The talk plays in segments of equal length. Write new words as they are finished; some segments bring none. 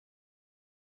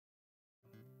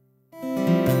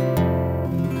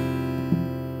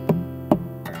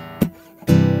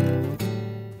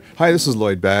Hi, this is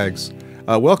Lloyd Baggs.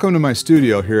 Welcome to my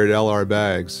studio here at LR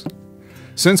Baggs.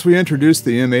 Since we introduced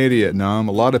the M80 at NUM,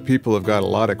 a lot of people have got a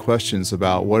lot of questions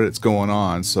about what it's going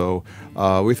on, so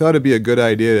we thought it'd be a good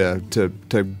idea to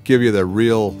give you the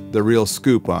real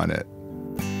scoop on it.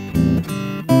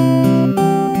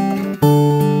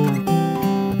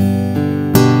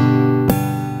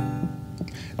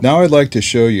 Now I'd like to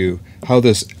show you how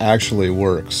this actually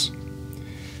works.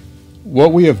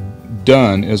 What we have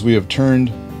done is we have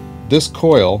turned this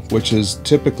coil, which is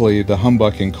typically the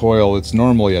humbucking coil, it's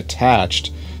normally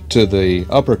attached to the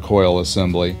upper coil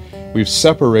assembly. We've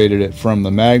separated it from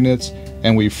the magnets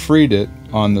and we've freed it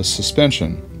on the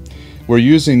suspension. We're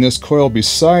using this coil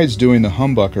besides doing the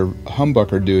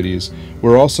humbucker duties.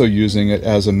 We're also using it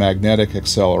as a magnetic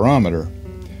accelerometer.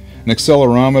 An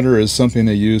accelerometer is something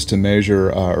they use to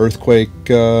measure earthquake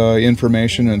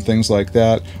information and things like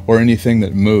that, or anything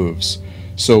that moves.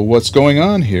 So what's going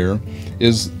on here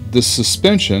is the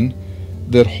suspension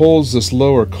that holds this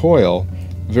lower coil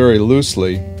very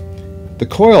loosely. The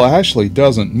coil actually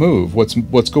doesn't move.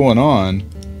 What's going on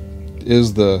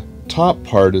is the top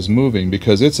part is moving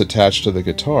because it's attached to the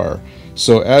guitar.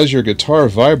 So as your guitar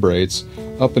vibrates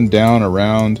up and down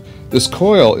around, this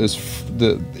coil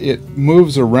it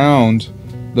moves around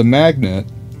the magnet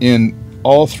in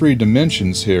all three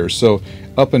dimensions here. So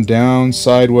up and down,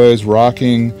 sideways,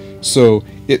 rocking. So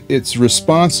it's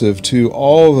responsive to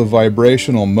all the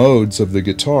vibrational modes of the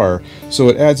guitar. So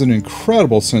it adds an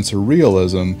incredible sense of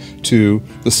realism to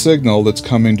the signal that's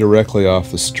coming directly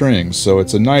off the strings. So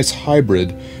it's a nice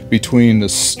hybrid between the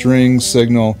string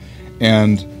signal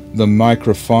and the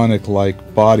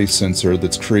microphonic-like body sensor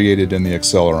that's created in the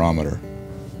accelerometer.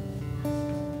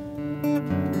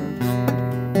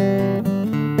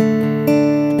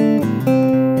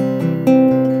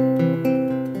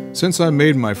 Since I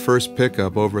made my first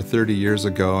pickup over 30 years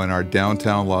ago in our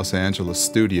downtown Los Angeles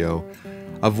studio,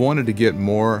 I've wanted to get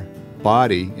more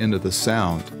body into the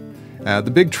sound.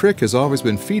 The big trick has always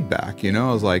been feedback, you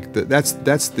know. It's like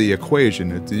that's the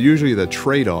equation. It's usually the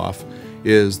trade-off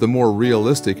is the more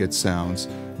realistic it sounds,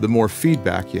 the more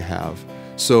feedback you have.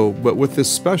 So, but with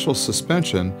this special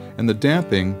suspension and the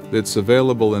damping that's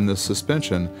available in this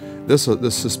suspension, this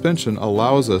suspension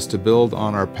allows us to build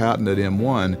on our patented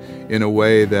M1 in a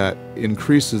way that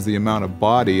increases the amount of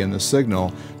body in the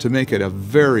signal to make it a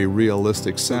very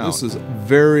realistic sound. So this is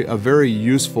a very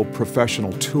useful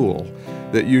professional tool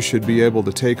that you should be able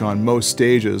to take on most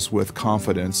stages with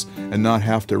confidence and not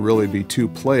have to really be too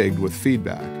plagued with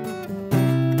feedback.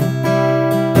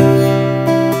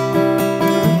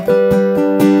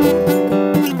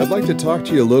 I'd like to talk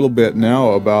to you a little bit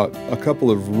now about a couple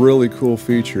of really cool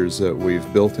features that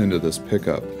we've built into this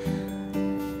pickup.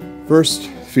 First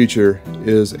feature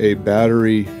is a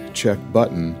battery check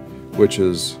button, which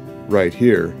is right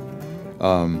here.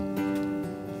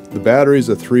 The battery is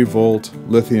a 3-volt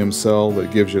lithium cell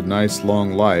that gives you a nice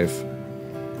long life,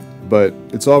 but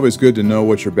it's always good to know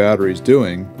what your battery's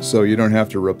doing so you don't have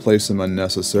to replace them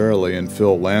unnecessarily and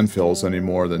fill landfills any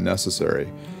more than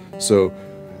necessary. So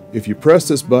if you press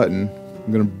this button,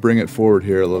 I'm going to bring it forward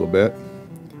here a little bit,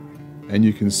 and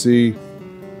you can see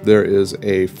there is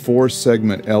a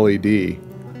 4-segment LED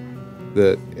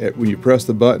that when you press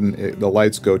the button, the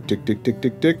lights go tick, tick, tick,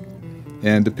 tick, tick,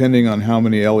 and depending on how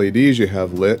many LEDs you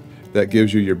have lit, that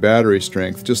gives you your battery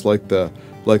strength, just like the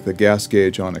gas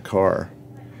gauge on a car.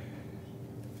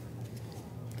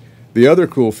 The other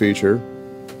cool feature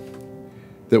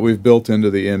that we've built into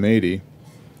the M80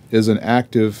 is an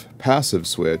active passive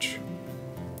switch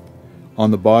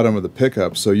on the bottom of the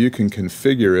pickup, so you can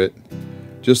configure it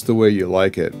just the way you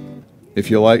like it. If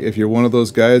you're one of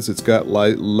those guys that's got a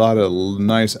lot of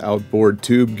nice outboard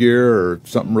tube gear or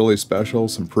something really special,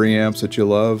 some preamps that you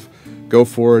love, go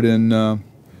for it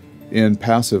in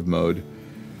passive mode.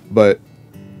 But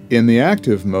in the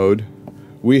active mode,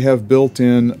 we have built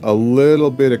in a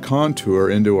little bit of contour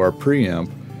into our preamp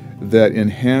that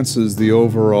enhances the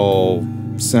overall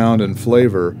sound and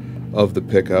flavor of the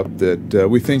pickup that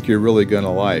we think you're really going to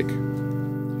like.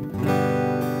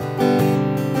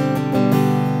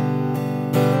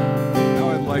 Now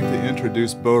I'd like to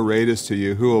introduce Bo Radis to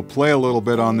you, who will play a little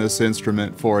bit on this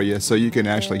instrument for you so you can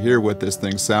actually hear what this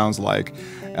thing sounds like.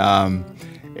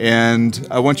 And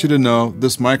I want you to know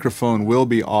this microphone will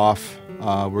be off.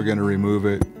 We're going to remove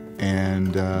it,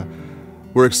 and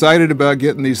we're excited about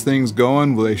getting these things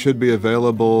going. They should be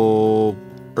available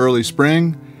early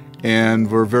spring, and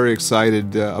we're very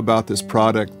excited about this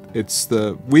product.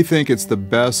 We think it's the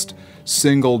best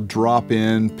single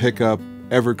drop-in pickup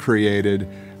ever created.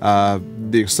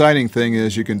 The exciting thing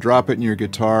is you can drop it in your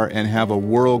guitar and have a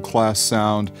world-class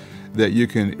sound that you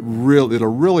can it'll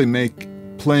really make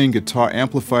playing guitar,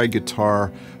 amplified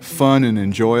guitar, fun and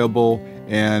enjoyable,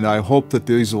 and I hope that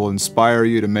these will inspire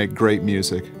you to make great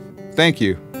music. Thank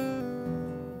you.